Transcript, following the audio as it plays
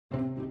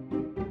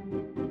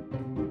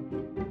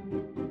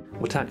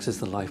Well, tax is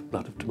the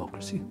lifeblood of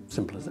democracy,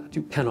 simple as that.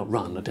 You cannot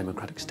run a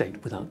democratic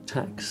state without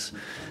tax.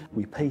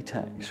 We pay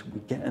tax, we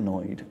get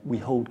annoyed, we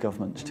hold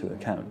governments to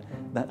account.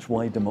 That's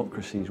why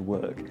democracies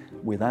work.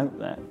 Without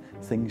that,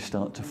 things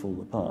start to fall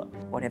apart.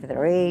 Whatever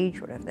their age,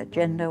 whatever their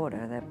gender,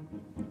 whatever their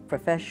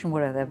profession,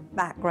 whatever their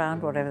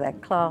background, whatever their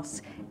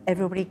class,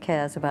 everybody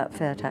cares about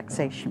fair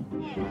taxation.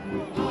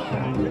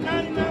 The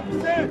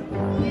 99%!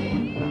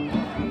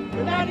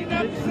 The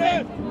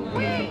 99%!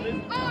 We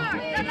are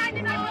the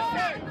 99%!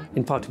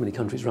 In far too many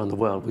countries around the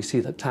world, we see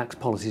that tax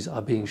policies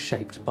are being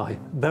shaped by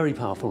very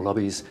powerful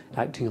lobbies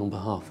acting on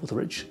behalf of the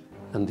rich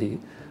and the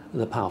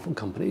powerful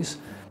companies.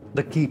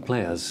 The key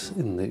players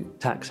in the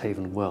tax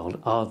haven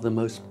world are the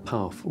most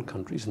powerful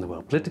countries in the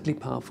world, politically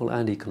powerful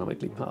and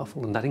economically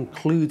powerful, and that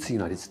includes the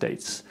United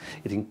States,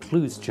 it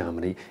includes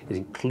Germany, it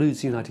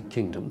includes the United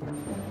Kingdom.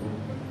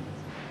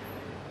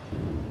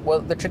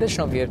 Well, the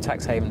traditional view of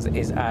tax havens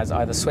is as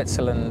either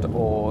Switzerland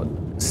or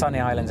sunny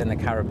islands in the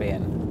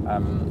Caribbean.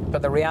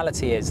 But the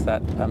reality is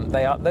that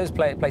those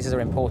places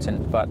are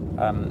important, but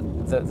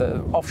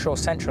the offshore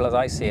central, as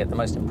I see it, the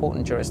most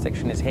important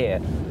jurisdiction is here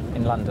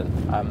in London,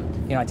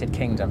 United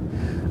Kingdom.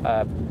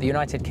 The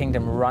United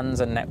Kingdom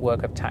runs a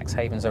network of tax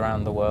havens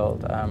around the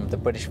world. The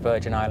British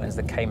Virgin Islands,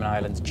 the Cayman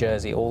Islands,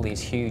 Jersey, all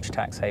these huge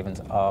tax havens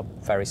are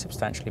very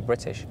substantially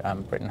British.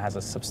 Britain has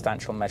a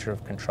substantial measure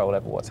of control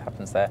over what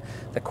happens there.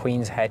 The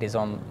Queen's head is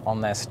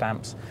on their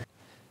stamps.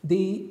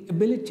 The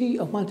ability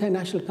of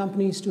multinational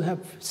companies to have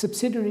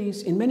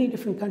subsidiaries in many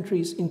different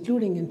countries,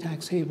 including in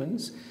tax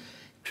havens,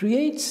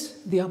 creates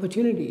the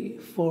opportunity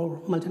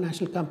for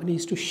multinational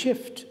companies to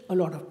shift a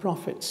lot of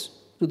profits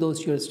to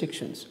those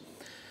jurisdictions.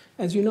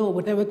 As you know,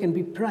 whatever can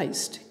be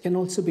priced can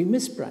also be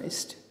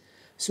mispriced.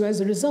 So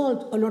as a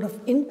result, a lot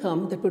of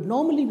income that would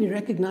normally be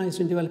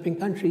recognized in developing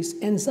countries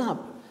ends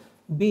up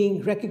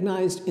being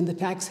recognized in the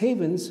tax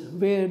havens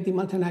where the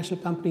multinational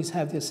companies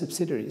have their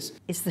subsidiaries.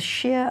 It's the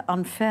sheer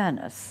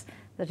unfairness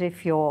that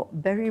if you're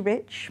very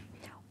rich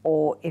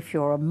or if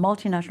you're a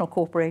multinational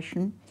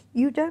corporation,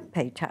 you don't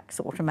pay tax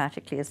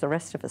automatically as the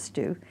rest of us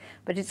do,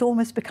 but it's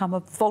almost become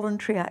a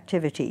voluntary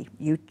activity.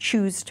 You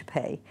choose to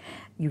pay.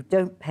 You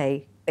don't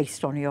pay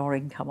based on your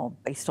income or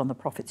based on the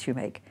profits you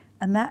make.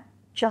 And that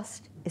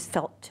just is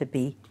felt to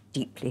be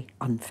deeply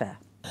unfair.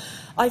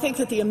 I think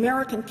that the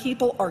American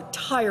people are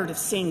tired of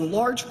seeing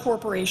large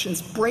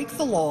corporations break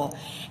the law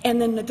and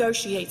then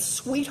negotiate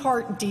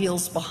sweetheart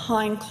deals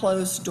behind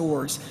closed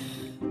doors.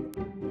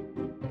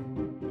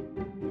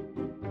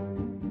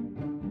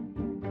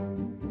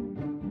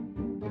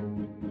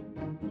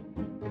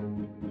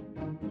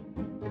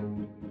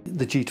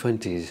 The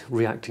G20,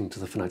 reacting to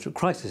the financial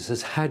crisis,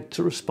 has had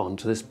to respond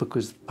to this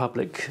because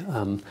public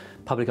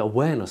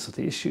awareness of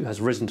the issue has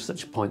risen to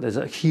such a point. There's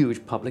a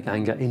huge public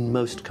anger in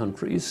most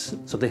countries,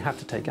 so they have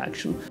to take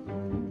action.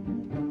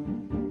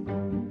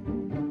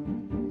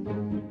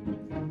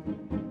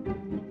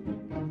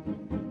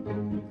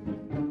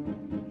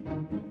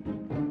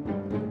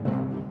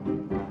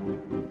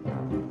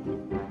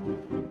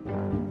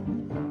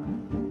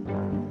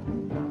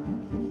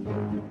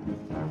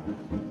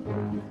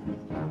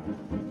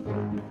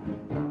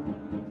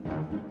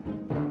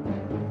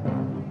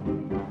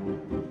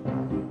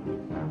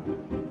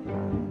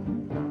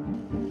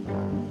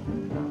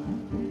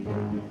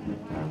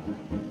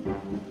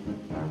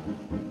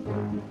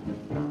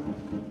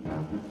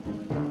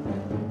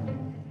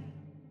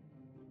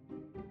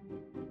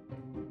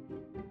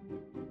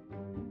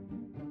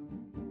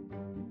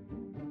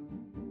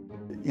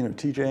 You know,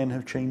 TJN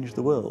have changed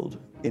the world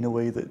in a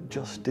way that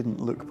just didn't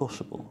look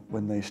possible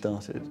when they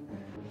started.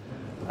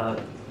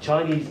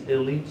 Chinese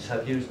elites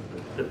have used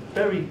the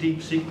very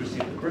deep secrecy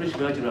of the British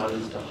Virgin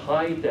Islands to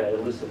hide their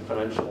illicit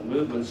financial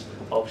movements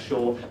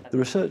offshore. The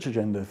research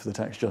agenda for the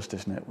Tax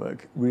Justice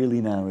Network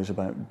really now is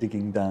about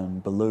digging down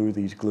below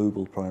these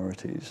global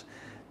priorities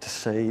to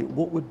say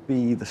what would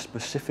be the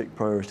specific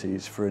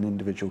priorities for an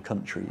individual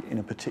country in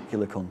a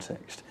particular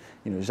context.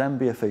 You know,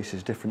 Zambia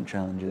faces different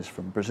challenges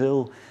from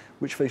Brazil,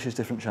 which faces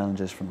different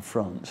challenges from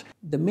France.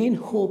 The main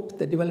hope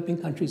that developing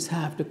countries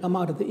have to come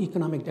out of the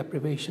economic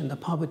deprivation, the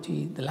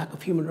poverty, the lack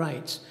of human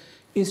rights,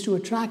 is to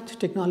attract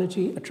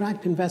technology,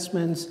 attract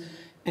investments,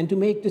 and to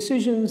make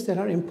decisions that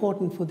are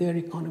important for their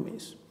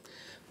economies.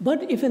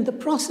 But if in the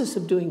process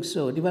of doing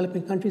so,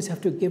 developing countries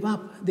have to give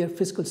up their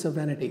fiscal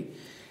sovereignty,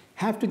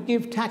 have to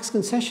give tax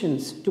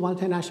concessions to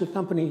multinational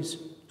companies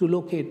to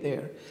locate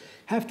there,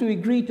 have to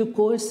agree to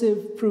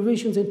coercive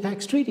provisions in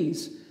tax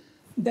treaties,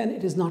 then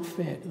it is not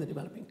fair to the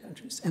developing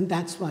countries. And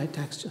that's why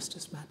tax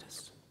justice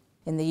matters.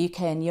 In the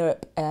UK and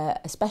Europe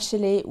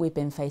especially, we've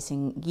been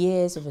facing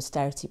years of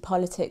austerity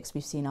politics.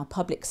 We've seen our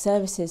public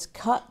services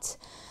cut,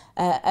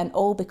 and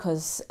all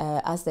because,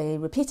 as they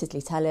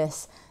repeatedly tell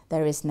us,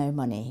 there is no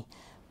money.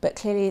 But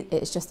clearly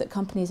it's just that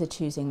companies are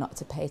choosing not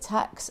to pay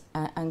tax,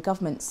 and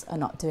governments are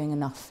not doing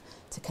enough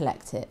to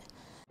collect it.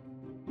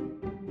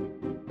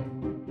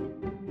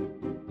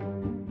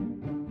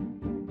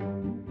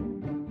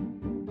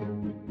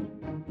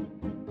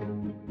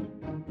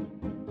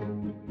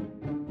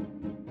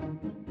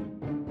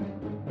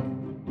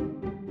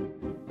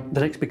 The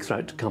next big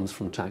threat comes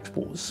from tax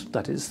wars,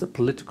 that is, the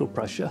political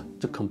pressure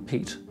to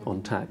compete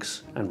on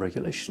tax and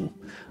regulation.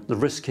 The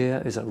risk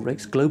here is a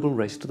global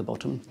race to the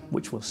bottom,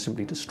 which will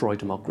simply destroy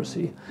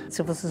democracy.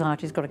 Civil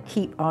society's got to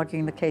keep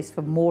arguing the case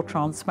for more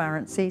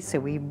transparency, so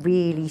we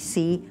really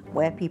see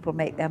where people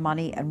make their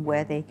money and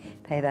where they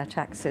pay their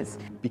taxes.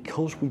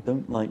 Because we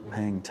don't like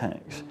paying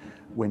tax,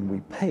 when we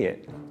pay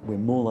it, we're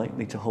more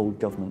likely to hold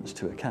governments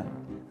to account.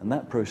 And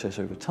that process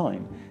over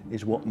time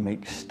is what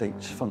makes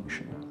states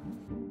function.